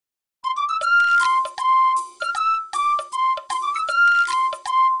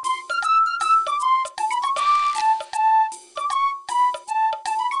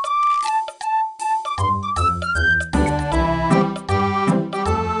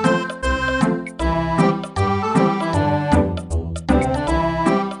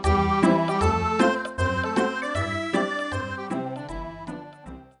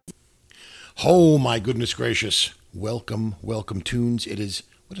Oh my goodness gracious. Welcome, welcome tunes. It is,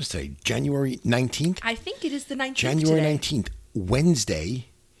 what is today, January 19th? I think it is the 19th January today. 19th, Wednesday.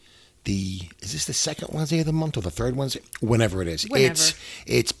 Is this the second Wednesday of the month or the third Wednesday? Whenever it is. Whenever.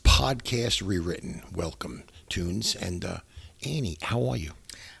 It's podcast rewritten. Welcome tunes. And Annie, how are you?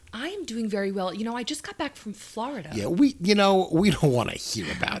 I am doing very well. You know, I just got back from Florida. Yeah, we don't want to hear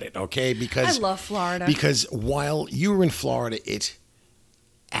about it, okay? Because I love Florida. Because while you were in Florida, it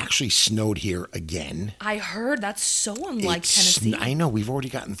actually snowed here again. I heard that's so unlike Tennessee. I know. We've already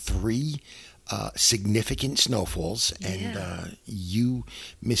gotten 3 significant snowfalls, and you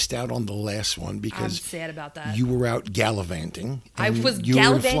missed out on the last one because I'm sad about that. you were out gallivanting. I and was you were in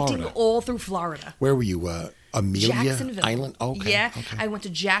gallivanting Florida. all through Florida. Where were you? Amelia Jacksonville. Island? Okay. Yeah, Okay. I went to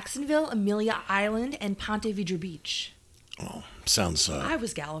Jacksonville, Amelia Island, and Ponte Vedra Beach. Oh, sounds. I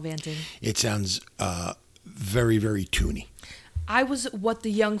was gallivanting. It sounds very, very toony. I was what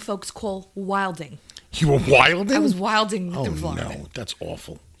the young folks call wilding. You were wilding? I was wilding Oh through Florida. no, that's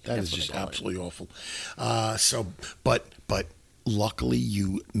awful. That That's is what just they call it. absolutely awful. But luckily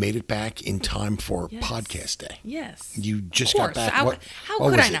you made it back in time for Yes. podcast day. Yes. You just Of got course. back. How what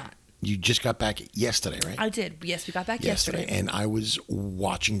could was I it? not? You just got back yesterday, right? I did. Yes, we got back yesterday. And I was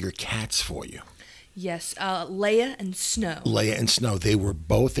watching your cats for you. Yes, Leia and Snow. Leia and Snow, they were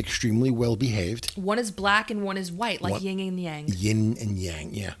both extremely well behaved. One is black and one is white, like One- yin and yang. Yin and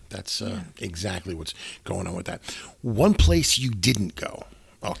yang. Yeah, that's exactly what's going on with that. One place you didn't go,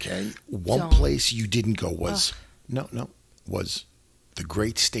 okay? One Don't. place you didn't go was, was the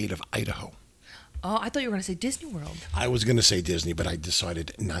great state of Idaho. Oh, I thought you were going to say Disney World. I was going to say Disney, but I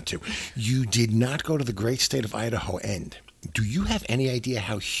decided not to. You did not go to the great state of Idaho, and do you have any idea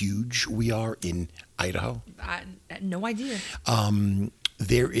how huge we are in Idaho? I had no idea.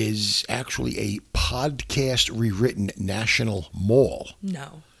 There is actually a podcast rewritten national mall.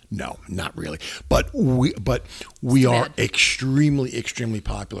 No. No, not really. But we are bad. extremely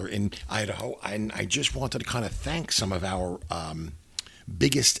popular in Idaho, and I just wanted to kind of thank some of our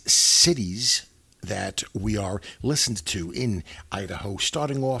biggest cities that we are listened to in Idaho.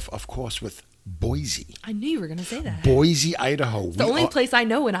 Starting off, of course, with Boise. I knew you were going to say that. Boise, Idaho. It's the only place I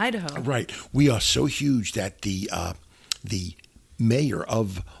know in Idaho. Right. We are so huge that the mayor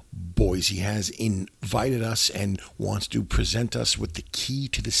of Boise has invited us and wants to present us with the key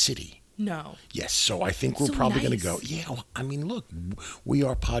to the city. No. Yes, so I think we're So probably going to nice. go. Yeah, well, I mean, look, we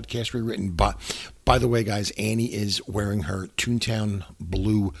are podcast rewritten. But by the way, guys, Annie is wearing her Toontown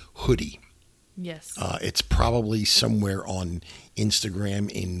blue hoodie. Yes. It's probably somewhere on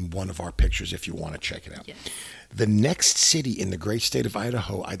Instagram in one of our pictures if you want to check it out. Yes. The next city in the great state of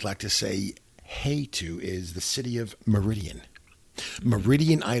Idaho I'd like to say hey to is the city of Meridian.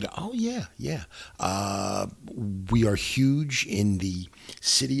 Meridian, Idaho. Oh, yeah. We are huge in the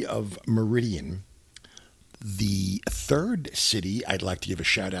city of Meridian. The third city I'd like to give a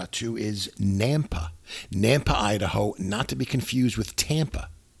shout out to is Nampa. Nampa, Idaho, not to be confused with Tampa,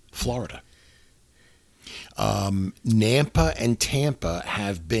 Florida. Nampa and Tampa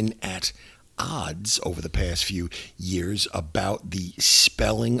have been at odds over the past few years about the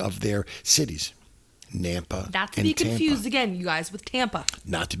spelling of their cities. Nampa Not to and be Tampa. confused again, you guys, with Tampa.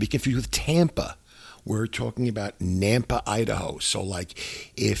 Not to be confused with Tampa. We're talking about Nampa, Idaho. So,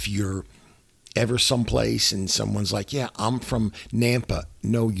 like, if you're ever someplace and someone's like, yeah, I'm from Nampa.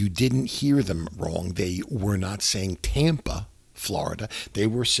 No, you didn't hear them wrong. They were not saying Tampa, Florida. They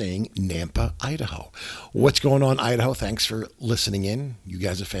were saying Nampa, Idaho. What's going on, Idaho? Thanks for listening in. You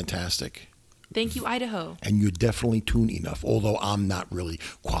guys are fantastic. Thank you, Idaho. And you're definitely tuned enough, although I'm not really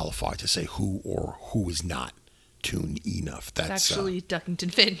qualified to say who or who is not tuned enough. It's actually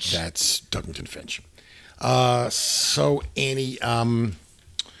Duckington Finch. That's Duckington Finch. So, Annie,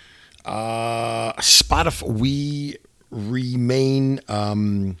 Spotify, we remain,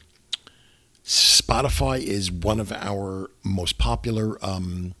 Spotify is one of our most popular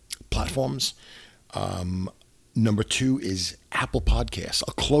platforms. Number 2 is Apple Podcasts,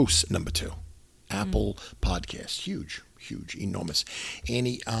 a close number 2. Apple Podcasts, huge, enormous.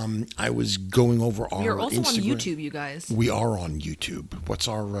 Annie, I was going over our You're also Instagram. on YouTube, you guys. We are on YouTube. What's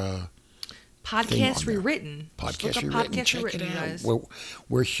our thing Podcast on there? Rewritten. Just Podcast look up Rewritten? Podcast Check Rewritten, it you out. guys.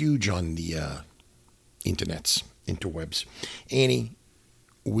 We're huge on the interwebs. Annie,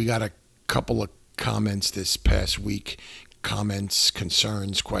 we got a couple of comments this past week. Comments,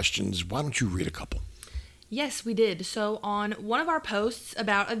 concerns, questions. Why don't you read a couple? Yes, we did. So on one of our posts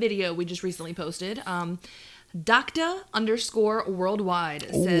about a video we just recently posted, Docta_worldwide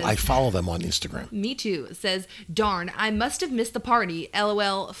Oh, says, I follow them on Instagram. me too, says, darn, I must have missed the party.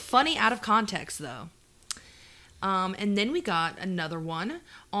 LOL, funny out of context though. And then we got another one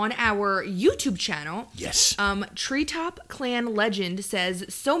on our YouTube channel. Yes. Treetop Clan Legend says,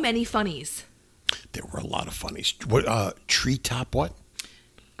 so many funnies. There were a lot of funnies. What? Treetop what?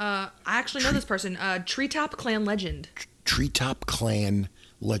 I actually know this person. Treetop Clan Legend. Treetop Clan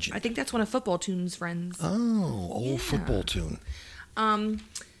Legend. I think that's one of Football Tune's friends. Oh, old Football Tune.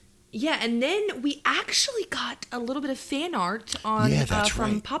 Yeah, and then we actually got a little bit of fan art on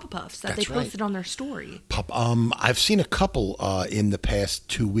from right. Papa Puffs that That's they posted on their story. I've seen a couple in the past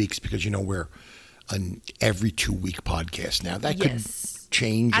 2 weeks because we're an every 2-week podcast now. That could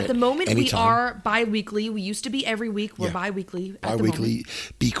change at the moment. any We time. are bi-weekly. We used to be every week. We're bi-weekly at the moment.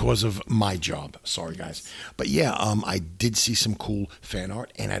 Because of my job. Sorry, guys. But yeah, I did see some cool fan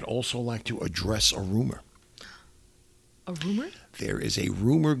art, and I'd also like to address a rumor. A rumor? There is a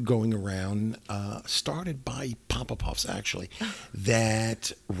rumor going around, started by Papa Puffs, actually,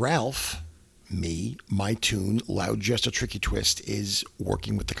 that Ralph, me, my tune, Loud Jester Tricky Twist, is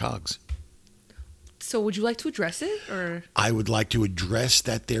working with the Cogs. So would you like to address it, or? I would like to address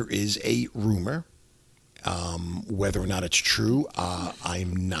that there is a rumor. Whether or not it's true,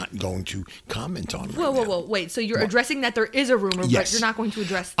 I'm not going to comment on it. Whoa. Wait, so you're addressing that there is a rumor, Yes. but you're not going to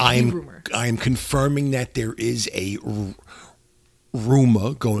address the rumor? I am confirming that there is a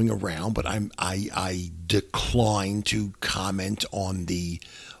rumor going around, but I decline to comment on the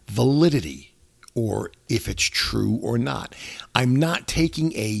validity or if it's true or not. I'm not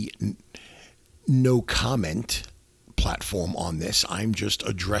taking a no comment platform on this. I'm just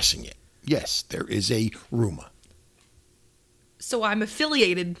addressing it. Yes, there is a rumor. So I'm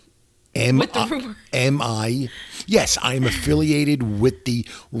affiliated with the rumor. Am I? Yes, I am affiliated with the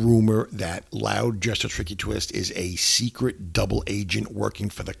rumor that Loud Jester Tricky Twist is a secret double agent working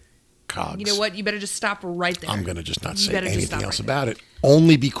for the Cogs. You know what? You better just stop right there. I'm going to just not say anything else about it.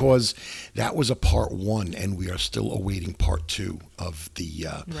 Only because that was a part 1, and we are still awaiting part 2 of the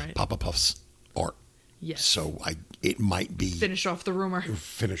Papa Puffs art. Yes. So it might be... Finish off the rumor,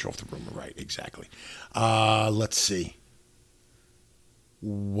 right, exactly. Let's see.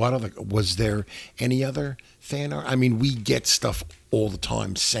 Was there any other fan art? I mean, we get stuff all the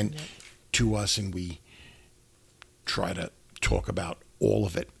time sent to us, and we try to talk about all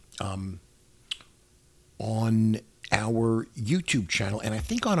of it on our YouTube channel, and I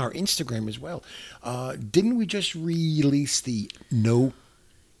think on our Instagram as well. Didn't we just release the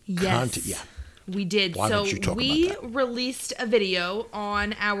content? Yeah. We did. Why don't you talk about that? Released a video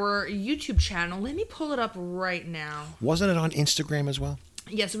on our YouTube channel. Let me pull it up right now. Wasn't it on Instagram as well?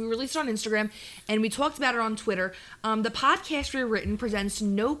 Yes, we released it on Instagram, and we talked about it on Twitter. The podcast Rewritten presents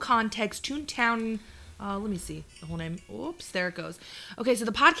No Context Toontown... let me see the whole name. Oops, there it goes. Okay, so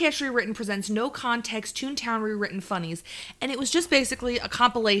the podcast Rewritten presents No Context Toontown Rewritten Funnies, and it was just basically a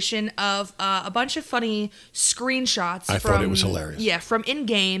compilation of a bunch of funny screenshots. I thought it was hilarious. Yeah, from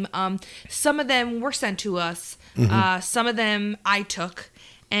in-game. Some of them were sent to us. Some of them I took.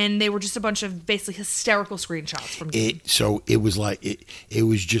 And they were just a bunch of basically hysterical screenshots from game. So it was like it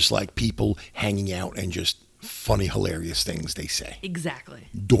was just like people hanging out and just funny, hilarious things they say. Exactly.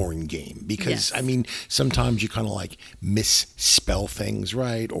 During game. Because, I mean, sometimes you kind of like misspell things,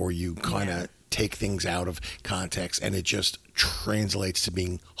 right? Or you kind of take things out of context, and it just translates to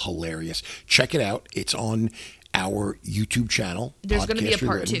being hilarious. Check it out. It's on our YouTube channel. There's going to be a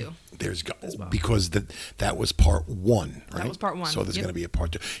part 2. Because that was part 1, right? That was part 1. So there's going to be a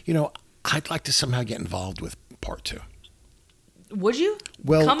part 2. I'd like to somehow get involved with part 2. Would you?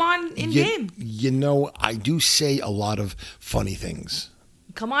 Well, come on in game. I do say a lot of funny things.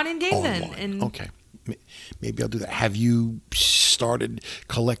 Come on in game online. Then. Okay. Maybe I'll do that. Have you started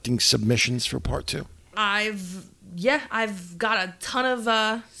collecting submissions for part 2? I've got a ton of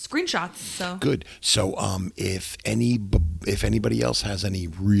screenshots. So good. So if anybody else has any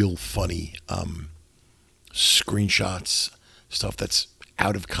real funny screenshots, stuff that's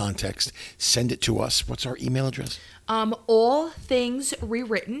out of context, send it to us. What's our email address?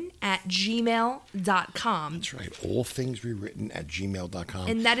 allthingsrewritten@gmail.com. That's right. allthingsrewritten@gmail.com.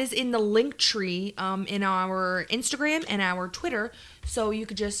 And that is in the link tree in our Instagram and our Twitter. So you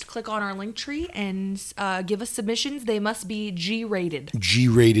could just click on our link tree and give us submissions. They must be G-rated.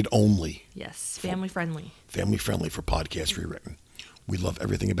 G-rated only. Yes. Family friendly. Family friendly for Podcast Rewritten. We love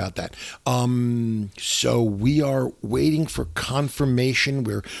everything about that. So we are waiting for confirmation.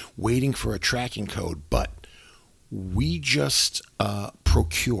 We're waiting for a tracking code, but we just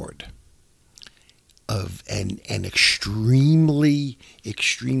procured of an extremely,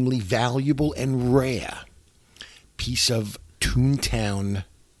 extremely valuable and rare piece of Toontown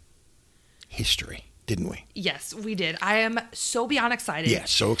history. didn't we? Yes, we did. I am so beyond excited. Yeah,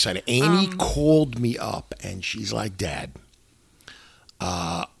 so excited. Annie called me up and she's like, Dad,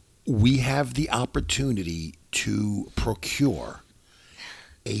 we have the opportunity to procure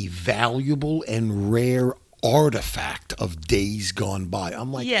a valuable and rare artifact of Days Gone By.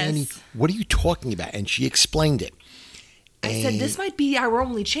 I'm like, Yes. Annie, what are you talking about? And she explained it. I said, this might be our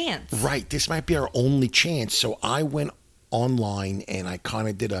only chance. Right, this might be our only chance. So I went online and I kind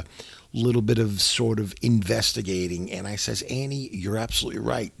of did a little bit of sort of investigating, and I says, Annie, you're absolutely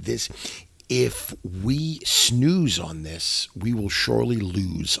right. If we snooze on this, we will surely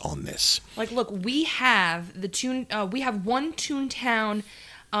lose on this. Like, look, we have we have one Toontown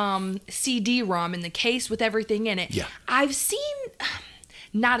CD-ROM in the case with everything in it. Yeah. I've seen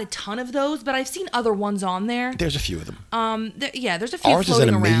not a ton of those, but I've seen other ones on there. There's a few of them. There's a few Ours is in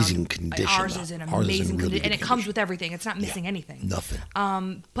floating around. amazing condition, Ours though. is in Ours is in amazing really condition, and good it comes condition. with everything. It's not missing anything.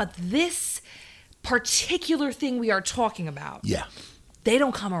 Nothing. But this particular thing we are talking about, Yeah. they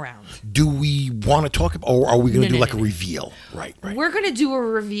don't come around. Do we want to talk about, or are we going to No, do no, like no, a no. reveal? Right. We're going to do a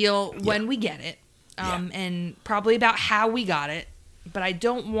reveal when Yeah. we get it, Yeah. and probably about how we got it. But I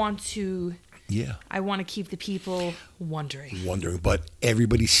don't want to. Yeah. I want to keep the people wondering. But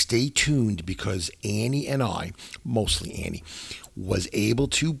everybody stay tuned, because Annie and I, mostly Annie, was able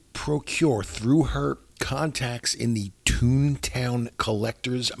to procure through her contacts in the Toontown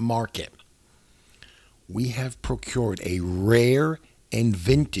Collectors Market. We have procured a rare and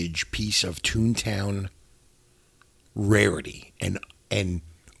vintage piece of Toontown rarity and an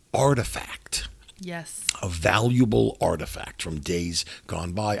artifact. Yes. A valuable artifact from Days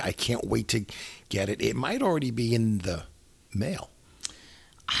Gone By. I can't wait to get it. It might already be in the mail.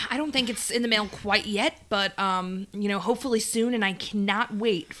 I don't think it's in the mail quite yet, but hopefully soon, and I cannot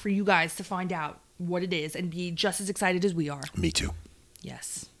wait for you guys to find out what it is and be just as excited as we are. Me too.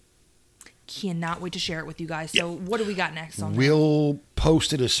 Yes. Cannot wait to share it with you guys. So what do we got next on We'll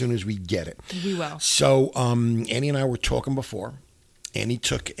post it as soon as we get it. We will. So Annie and I were talking before. Annie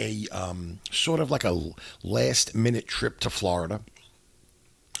took a sort of like a last minute trip to Florida.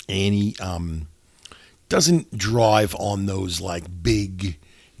 Annie doesn't drive on those like big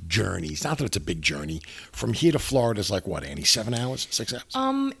journeys. Not that it's a big journey. From here to Florida is like what, Annie? 7 hours? 6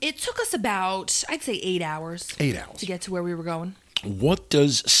 hours? It took us about, I'd say 8 hours. 8 hours. To get to where we were going. What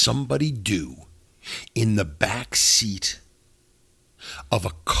does somebody do in the back seat of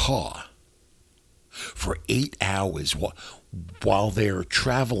a car for 8 hours while they're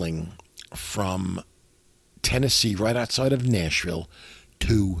traveling from Tennessee, right outside of Nashville,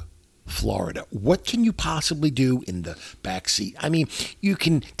 to Florida? What can you possibly do in the back seat? I mean, you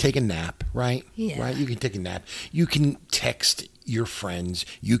can take a nap, right? Yeah. Right? You can take a nap. You can text your friends.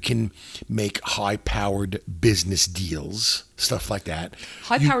 You can make high-powered business deals, stuff like that.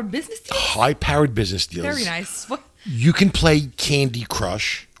 High-powered business deals? High-powered business deals. Very nice. What? You can play Candy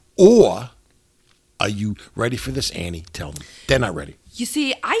Crush, or are you ready for this, Annie? Tell them. They're not ready. You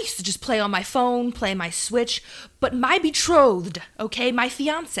see, I used to just play on my phone, play my Switch, but my betrothed, my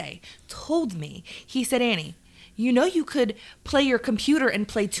fiance, told me, he said, Annie, you could play your computer and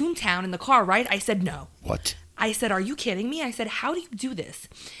play Toontown in the car, right? I said, no. What? I said, are you kidding me? I said, how do you do this?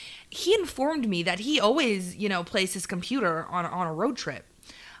 He informed me that he always, plays his computer on a road trip.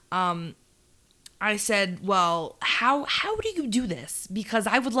 I said, well, how do you do this? Because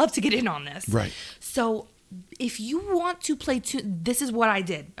I would love to get in on this. Right. So if you want to play, this is what I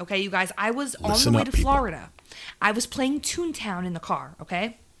did. Okay, you guys, I was on Listen the way up, to people. Florida. I was playing Toontown in the car,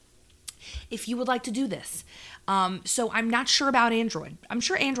 okay? If you would like to do this. So I'm not sure about Android. I'm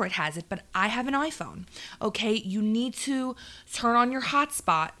sure Android has it, but I have an iPhone. Okay, you need to turn on your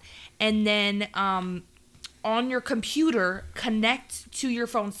hotspot and then on your computer, connect to your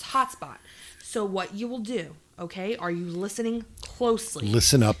phone's hotspot. So what you will do, okay, are you listening closely?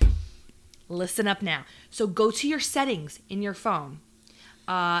 Listen up. Listen up now. So go to your settings in your phone.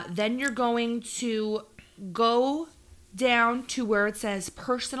 Then you're going to go down to where it says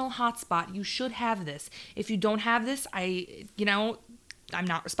personal hotspot. You should have this. If you don't have this, I'm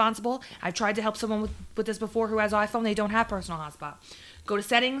not responsible. I've tried to help someone with this before who has iPhone. They don't have personal hotspot. Go to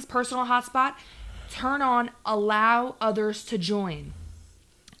settings, personal hotspot. Turn on allow others to join.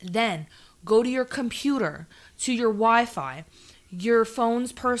 Then go to your computer, to your Wi-Fi. Your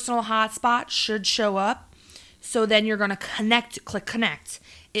phone's personal hotspot should show up. So then you're going to click connect.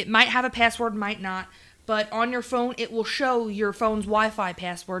 It might have a password, might not. But on your phone, it will show your phone's Wi-Fi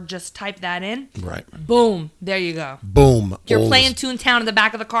password. Just type that in. Right. Boom. There you go. Boom. You're playing Toontown in the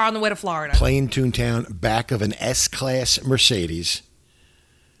back of the car on the way to Florida. Playing Toontown, back of an S-Class Mercedes,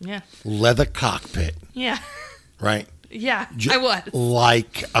 Yeah. leather cockpit, Yeah. right? Yeah, I would.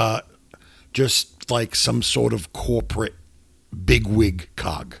 Like, just like some sort of corporate bigwig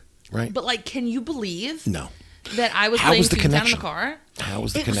cog, right? But like, can you believe No. that I was How playing was the Toontown in the connection? car? How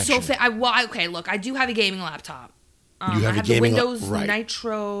was the It was connection? so okay, look, I do have a gaming laptop. You have I a have gaming the lap- Windows right.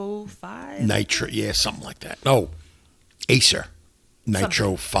 Nitro 5. Nitro, yeah, something like that. Oh, Acer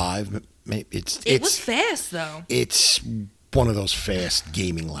Nitro 5. Maybe It was fast though. It's one of those fast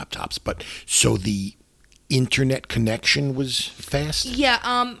gaming laptops. But so the internet connection was fast. Yeah,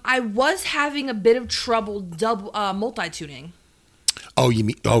 I was having a bit of trouble multi-tuning. Oh, you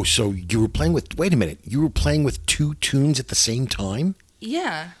mean? Oh, so you were playing with? Wait a minute. You were playing with 2 tunes at the same time.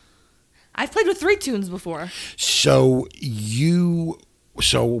 Yeah. I've played with 3 tunes before. So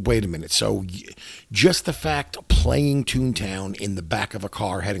wait a minute. So just the fact of playing Toontown in the back of a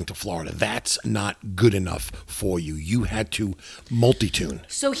car heading to Florida, that's not good enough for you. You had to multi-tune.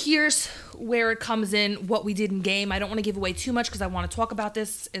 So here's where it comes in, what we did in game. I don't want to give away too much because I want to talk about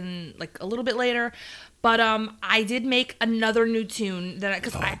this in like a little bit later. But I did make another new tune that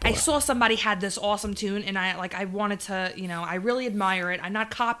because I saw somebody had this awesome tune and I wanted to, I really admire it. I'm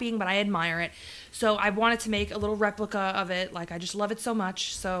not copying, but I admire it. So I wanted to make a little replica of it. Like I just love it so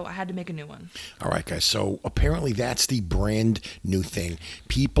much. So I had to make a new one. All right, guys. So apparently that's the brand new thing.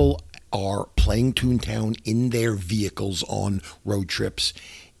 People are playing Toontown in their vehicles on road trips.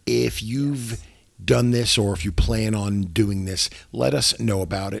 If you've done this or if you plan on doing this, let us know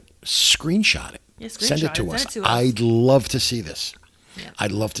about it. Screenshot it. Yeah, Send it to us. Send it to us. I'd love to see this. Yeah.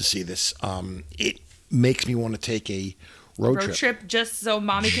 I'd love to see this. It makes me want to take a road trip. Just so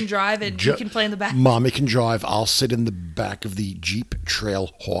mommy can drive and you can play in the back. Mommy can drive. I'll sit in the back of the Jeep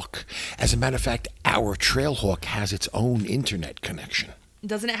Trailhawk. As a matter of fact, our Trailhawk has its own internet connection.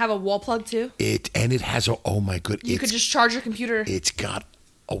 Doesn't it have a wall plug too? It has a, oh my good. You could just charge your computer. It's got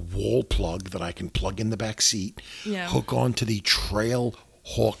a wall plug that I can plug in the back seat, hook onto the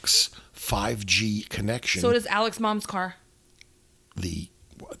Trailhawk's 5G connection. So does Alex's mom's car.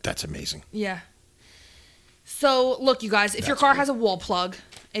 That's amazing. Yeah. So look, you guys, if your car has a wall plug,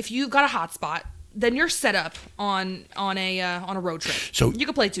 if you've got a hotspot, then you're set up on a road trip. So you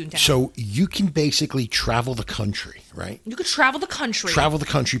can play Toontown. So you can basically travel the country, right? You could travel the country.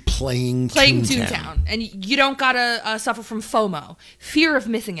 Playing Toontown, and you don't gotta suffer from FOMO, fear of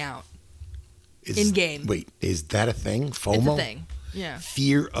missing out, in game. Wait, is that a thing? FOMO? It's a thing. Yeah.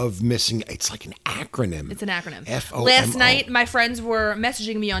 Fear of missing. It's like an acronym. It's an acronym. FOMO. Last night, my friends were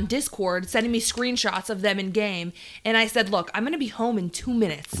messaging me on Discord, sending me screenshots of them in game, and I said, "Look, I'm going to be home in 2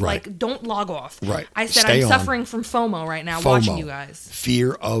 minutes. Right. Like, don't log off." Right. I said, Stay "I'm on. suffering from FOMO right now, FOMO. watching you guys."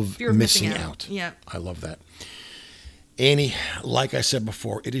 Fear of missing out. Yeah. I love that. Annie, like I said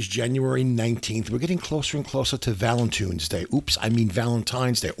before, it is January 19th. We're getting closer and closer to Valentine's Day. Oops, I mean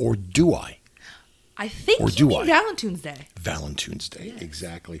Valentine's Day. Or do I? I think Or you do mean I? Valentine's Day. Valentine's Day, Yes.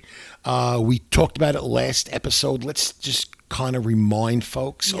 exactly. We talked about it last episode. Let's just kind of remind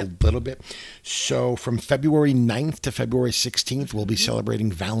folks a little bit. So from February 9th to February 16th, we'll be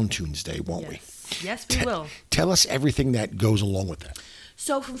celebrating Valentine's Day, won't we? Yes, we will. Tell us everything that goes along with that.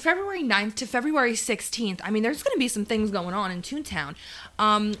 So from February 9th to February 16th, I mean, there's going to be some things going on in Toontown.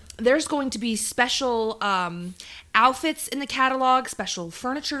 There's going to be special outfits in the catalog, special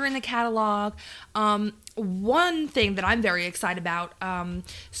furniture in the catalog. One thing that I'm very excited about,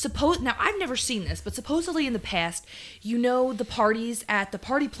 now I've never seen this, but supposedly in the past, the parties at the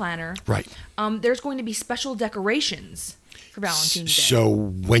Party Planner. Right. There's going to be special decorations for Valentine's Day. So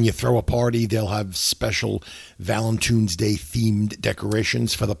when you throw a party, they'll have special Valentine's Day themed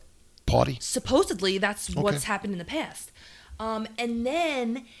decorations for the party? Supposedly, that's what's happened in the past. And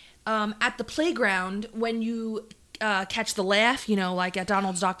then at the playground, when you catch the laugh, like at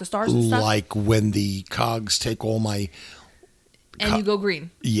Donald's Dock the Stars and stuff. Like when the cogs take all my... And you go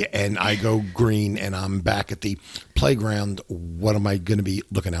green. Yeah, and I go green and I'm back at the playground. What am I going to be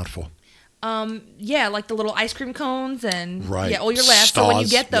looking out for? Yeah, like the little ice cream cones and Right. all your laughs. So when you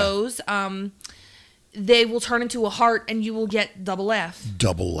Stars, get those, they will turn into a heart and you will get double laugh.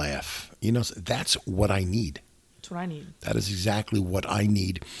 Double laugh. That's what I need. That's what I need. That is exactly what I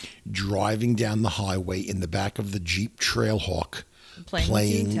need. Driving down the highway in the back of the Jeep Trailhawk,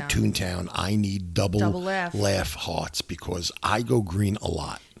 playing Toontown. I need double laugh hearts because I go green a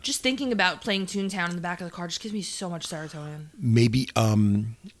lot. Just thinking about playing Toontown in the back of the car just gives me so much serotonin.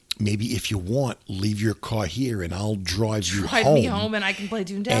 Maybe if you want, leave your car here and I'll drive you home. Drive me home and I can play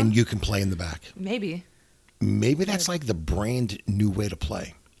Toontown. And you can play in the back. Maybe that's like the brand new way to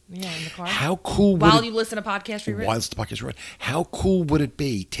play. Yeah, in the car. How cool would While you listen to podcast rewritten. While the podcast rewritten. How cool would it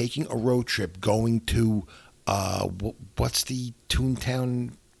be taking a road trip, going to what's the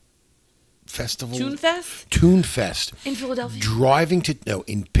Toontown festival? Tune Fest? Tune Fest. In Philadelphia?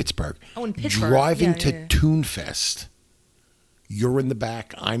 In Pittsburgh. Oh, in Pittsburgh. Driving Yeah, to yeah, yeah. Tune Fest. You're in the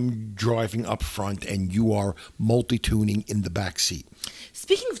back, I'm driving up front, and you are multi-tuning in the back seat.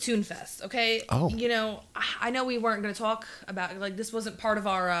 Speaking of Tune Fest, okay? Oh. You know, I know we weren't going to talk about, like, this wasn't part of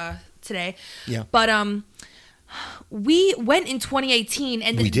our today. Yeah. But we went in 2018,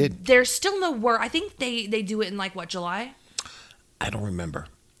 and We did. There's still no word. I think they do it in, like, what, July? I don't remember.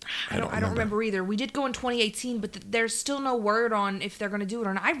 I don't remember either. We did go in 2018, but there's still no word on if they're going to do it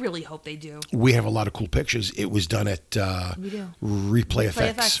or not. I really hope they do. We have a lot of cool pictures. It was done at We do. Replay Play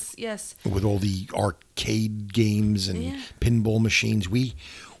FX. FX, yes. With all the arcade games and Yeah. pinball machines. We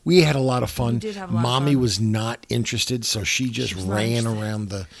had a lot of fun. We did have a lot of Mommy fun. was not interested, so she just was not ran interested. around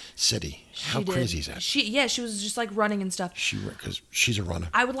the city. How She did. crazy is that? She was just like running and stuff. Because she's a runner.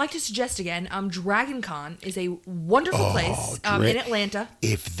 I would like to suggest again, Dragon Con is a wonderful place in Atlanta.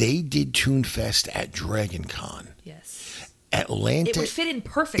 If they did Tune Fest at Dragon Con, Yes. Atlanta, It would fit in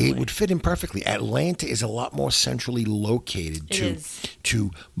perfectly. It would fit in perfectly. Atlanta is a lot more centrally located It is.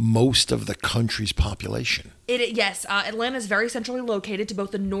 to most of the country's population. Yes, Atlanta is very centrally located to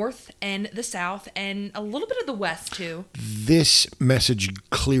both the north and the south, and a little bit of the west too. This message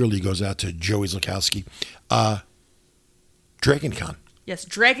clearly goes out to Joey Zlakowski. Dragon Con. Yes,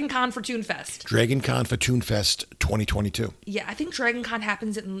 Dragon Con for Tune Fest. Dragon Con for Tune Fest 2022. Yeah, I think Dragon Con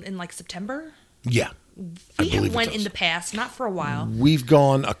happens in like September. Yeah. I We believe have it went does. in the past, not for a while. We've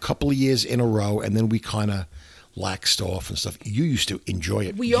gone a couple of years in a row, and then we kind of laxed off and stuff. You used to enjoy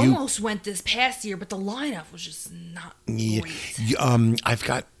it. We almost went this past year, but the lineup was just not Yeah, great. I've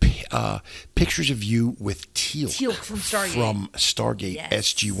got pictures of you with Teal'c from Stargate. From Stargate Yes.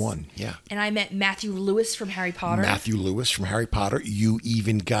 SG-1. Yeah. And I met Matthew Lewis from Harry Potter. Matthew Lewis from Harry Potter. You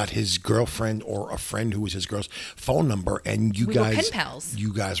even got his girlfriend or a friend who was his girl's phone number, and We were pen pals.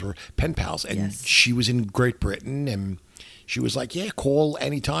 You guys were pen pals, and Yes. she was in Great Britain, and she was like, "Yeah, call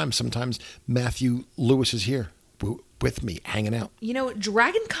anytime." Sometimes Matthew Lewis is here with me, hanging out. You know,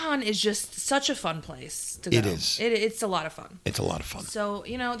 Dragon Con is just such a fun place to go. It is. It's a lot of fun. It's a lot of fun. So,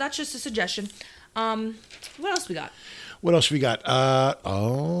 you know, that's just a suggestion. What else we got? What else we got?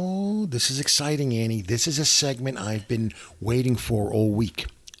 This is exciting, Annie. This is a segment I've been waiting for all week.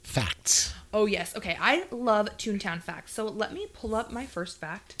 Facts. Oh, yes. Okay, I love Toontown facts. So let me pull up my first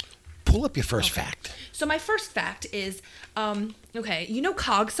fact. Pull up your first fact. So my first fact is, okay, you know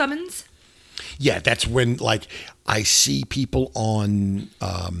Cog Summons? Yeah, that's when, like, I see people on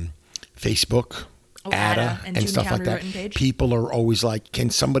Facebook, Ada, and and stuff Toontown like that. Rewritten page. People are always like, can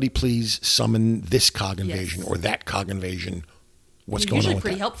somebody please summon this Cog invasion Yes. or that Cog invasion? What's You're going on usually with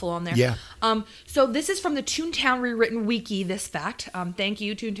pretty that? helpful on there. Yeah. So this is from the Toontown Rewritten Wiki, this fact. Thank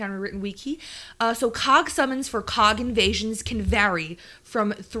you, Toontown Rewritten Wiki. So Cog summons for Cog invasions can vary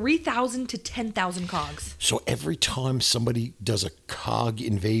from 3,000 to 10,000 Cogs. So every time somebody does a Cog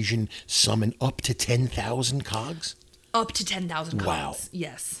invasion, summon up to 10,000 Cogs? Up to 10,000 Cogs. Wow.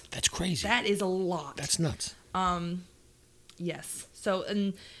 Yes. That's crazy. That is a lot. That's nuts. Yes. So,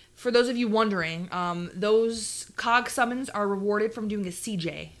 and for those of you wondering, those Cog summons are rewarded from doing a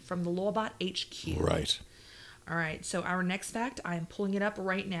CJ from the Lawbot HQ. Right. All right. So our next fact, I am pulling it up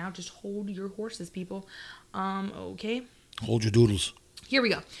right now. Just hold your horses, people. Okay. Hold your doodles. Here we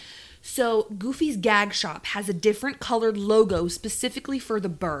go. So Goofy's Gag Shop has a different colored logo specifically for the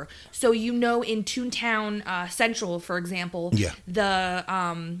burr. So you know in Toontown Central, for example, Yeah.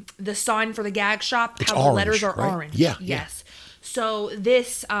 the sign for the gag shop, It's how the orange, letters are right? orange. Yeah, Yes. So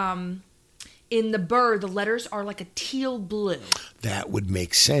this in the burr, the letters are like a teal blue. That would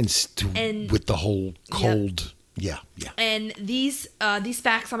make sense with the whole cold. Yeah. And these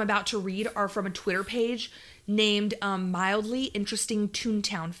facts I'm about to read are from a Twitter page named Mildly Interesting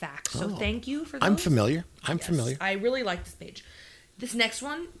Toontown Facts. So thank you for those. I'm familiar. Yes, I really like this page. This next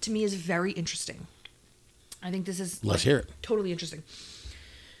one, to me, is very interesting. I think this is... Let's hear it. Totally interesting.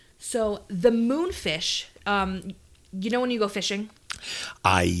 So, the moonfish, you know when you go fishing?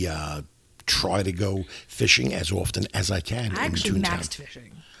 I try to go fishing as often as I can I in actually Toontown. maxed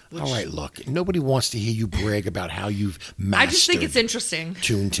fishing. All right, look. Nobody wants to hear you brag about how you've mastered I just think it's interesting.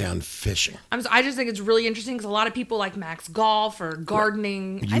 Toontown fishing. I just think it's really interesting because a lot of people like max golf or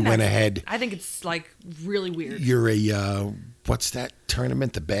gardening. You went ahead. I think it's like really weird. You're a what's that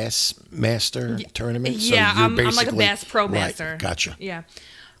tournament? The Bass Master tournament. Yeah, you're I'm like a basically- Bass Pro Right, Master. Gotcha. Yeah.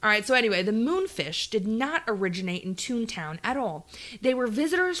 All right, so anyway, the moonfish did not originate in Toontown at all. They were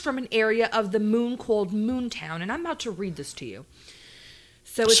visitors from an area of the moon called Moontown, and I'm about to read this to you.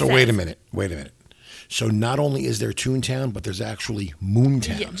 So So says, wait a minute. So not only is there Toontown, but there's actually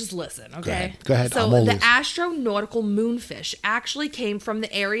Moontown. Yeah, just listen, okay? Go ahead. So I'm all the ears. astronautical moonfish actually came from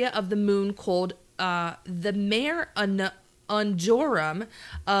the area of the moon called the Mare Undorum,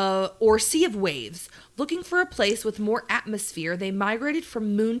 or Sea of Waves. Looking for a place with more atmosphere, they migrated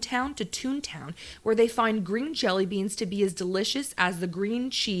from Moontown to Toontown, where they find green jelly beans to be as delicious as the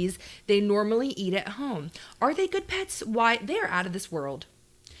green cheese they normally eat at home. Are they good pets? Why, they're out of this world.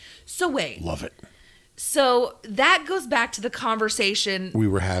 So wait. Love it. So that goes back to the conversation We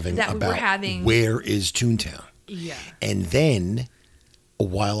were having about where is Toontown. Yeah. And then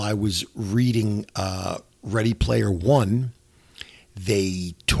while I was reading Ready Player One,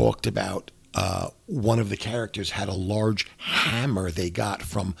 they talked about one of the characters had a large hammer they got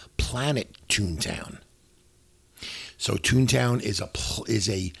from Planet Toontown. So Toontown is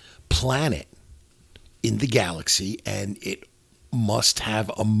a planet in the galaxy, and it must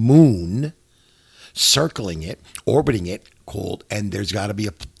have a moon circling it, orbiting it, and there's got to be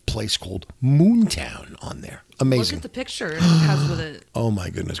a place called Moontown on there. Amazing. Look at the picture it has with it. Oh my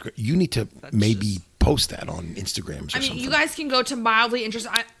goodness! You need to maybe post that on Instagram or something. You guys can go to Mildly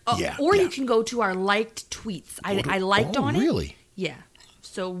Interesting, or you can go to our liked tweets. I liked on it. Really? Yeah.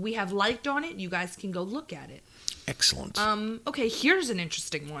 So we have liked on it. You guys can go look at it. Excellent. Okay, here's an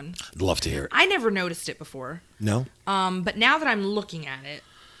interesting one. I'd love to hear it. I never noticed it before. No? But now that I'm looking at it,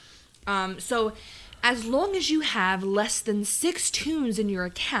 so as long as you have less than 6 tunes in your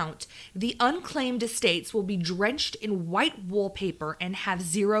account, the unclaimed estates will be drenched in white wallpaper and have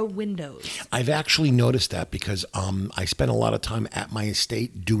 0 windows. I've actually noticed that because I spent a lot of time at my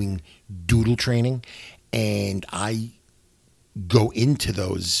estate doing doodle training, and I go into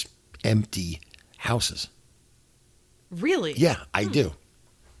those empty houses. Really? Yeah, I do.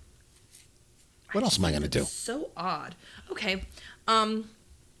 What else am I going to do? So odd. Okay.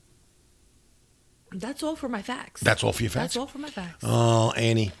 That's all for my facts. That's all for your facts? That's all for my facts. Oh,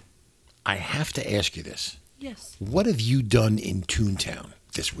 Annie, I have to ask you this. Yes. What have you done in Toontown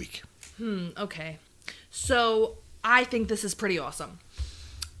this week? Okay. So I think this is pretty awesome.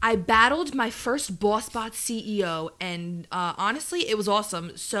 I battled my first BossBot CEO, and honestly, it was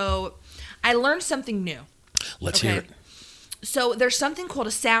awesome. So I learned something new. Let's hear it. So there's something called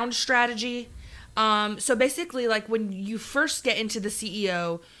a sound strategy. So basically, like when you first get into the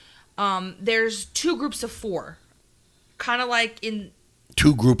CEO, there's 2 groups of 4, kind of like in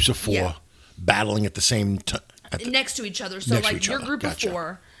 2 groups of 4 Yeah. battling at the same time. Next to each other. So Next to like each your other. group Gotcha. of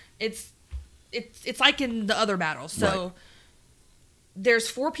 4, it's like in the other battles. So Right. there's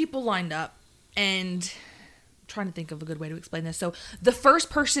 4 people lined up, and I'm trying to think of a good way to explain this. So the first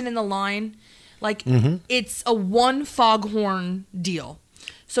person in the line, like it's a 1 foghorn deal.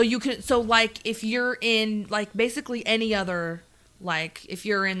 So you can like if you're in like basically any other, like if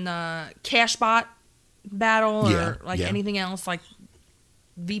you're in the Cashbot battle or Yeah. anything else like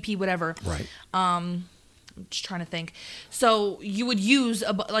VP whatever. Right. I'm just trying to think. So you would use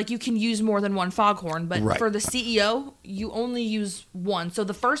you can use more than 1 foghorn, but Right. for the CEO, you only use 1. So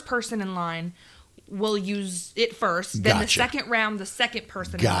the first person in line will use it first. Then the Gotcha. second round, the second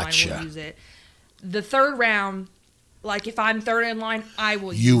person in Gotcha. line will use it. The third round, like if I'm third in line, I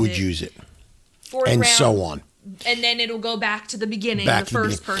will use it. You would use it. Fourth And round, so on. And then it'll go back to the beginning, Back the to the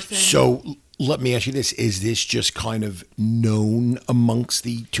first beginning. person. So let me ask you this. Is this just kind of known amongst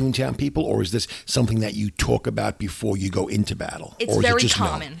the Toontown people, or is this something that you talk about before you go into battle? It's or is very it just known?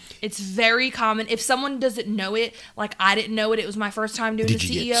 common. It's very common. If someone doesn't know it, like I didn't know it, it was my first time doing Did the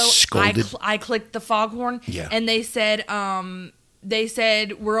you get CEO. scolded? I clicked the foghorn, Yeah. and they said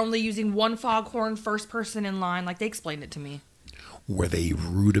we're only using 1 foghorn, first person in line. Like they explained it to me. Were they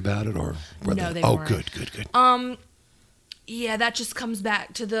rude about it, or were No, they Oh, weren't. good. Yeah, that just comes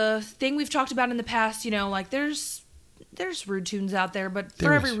back to the thing we've talked about in the past. You know, like there's rude tunes out there, but There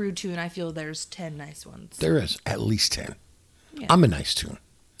for is. every rude tune, I feel there's 10 nice ones. There is at least 10. Yeah. I'm a nice tune.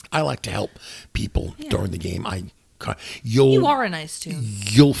 I like to help people during the game. You are a nice tune.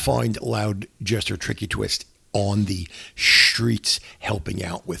 You'll find Loud Jester Tricky Twist on the streets helping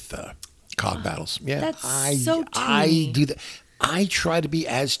out with cog battles. Yeah, That's I so do that. I try to be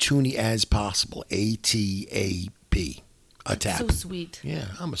as toony as possible. ATAP. Attack. So sweet. Yeah,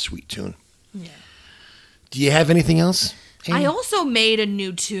 I'm a sweet tune. Yeah. Do you have anything else? I Amy? also made a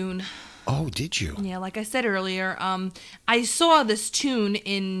new tune. Oh, did you? Yeah, like I said earlier, I saw this tune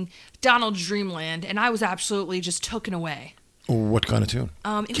in Donald's Dreamland, and I was absolutely just taken away. What kind of tune?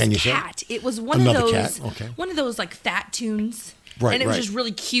 It Can you was say? Cat. It was one Another of cat? those, Okay. one of those like fat tunes, Right, and it was right. just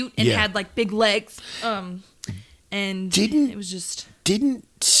really cute and Yeah. had like big legs. And it was just Didn't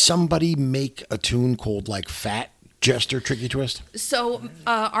somebody make a tune called like Fat Jester Tricky Twist? so.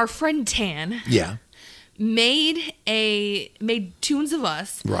 Our friend Tan, Yeah. made tunes of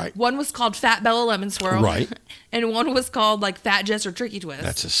us. Right. One was called Fat Bella Lemon Swirl. Right. And one was called like Fat Jess or Tricky Twist.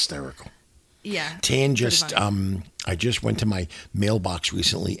 That's hysterical. Yeah. Tan pretty just, funny. I just went to my mailbox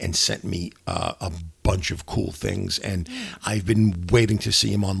recently and sent me a bunch of cool things, and I've been waiting to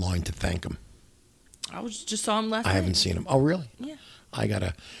see him online to thank him. I just saw him last night. I haven't seen him. Oh, really? Yeah. I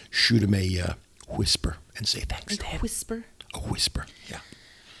gotta shoot him a whisper and say thanks. Like Tan. whisper. A whisper. Yeah.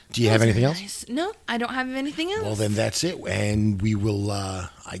 Do you have anything else? Nice. No, I don't have anything else. Well, then that's it, and we will.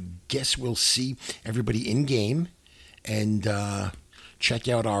 I guess we'll see everybody in game, and check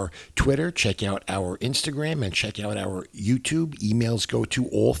out our Twitter, check out our Instagram, and check out our YouTube. Emails go to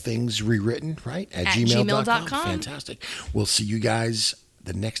allthingsrewritten, right? At gmail.com. gmail.com. Fantastic. We'll see you guys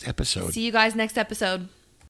the next episode. See you guys next episode.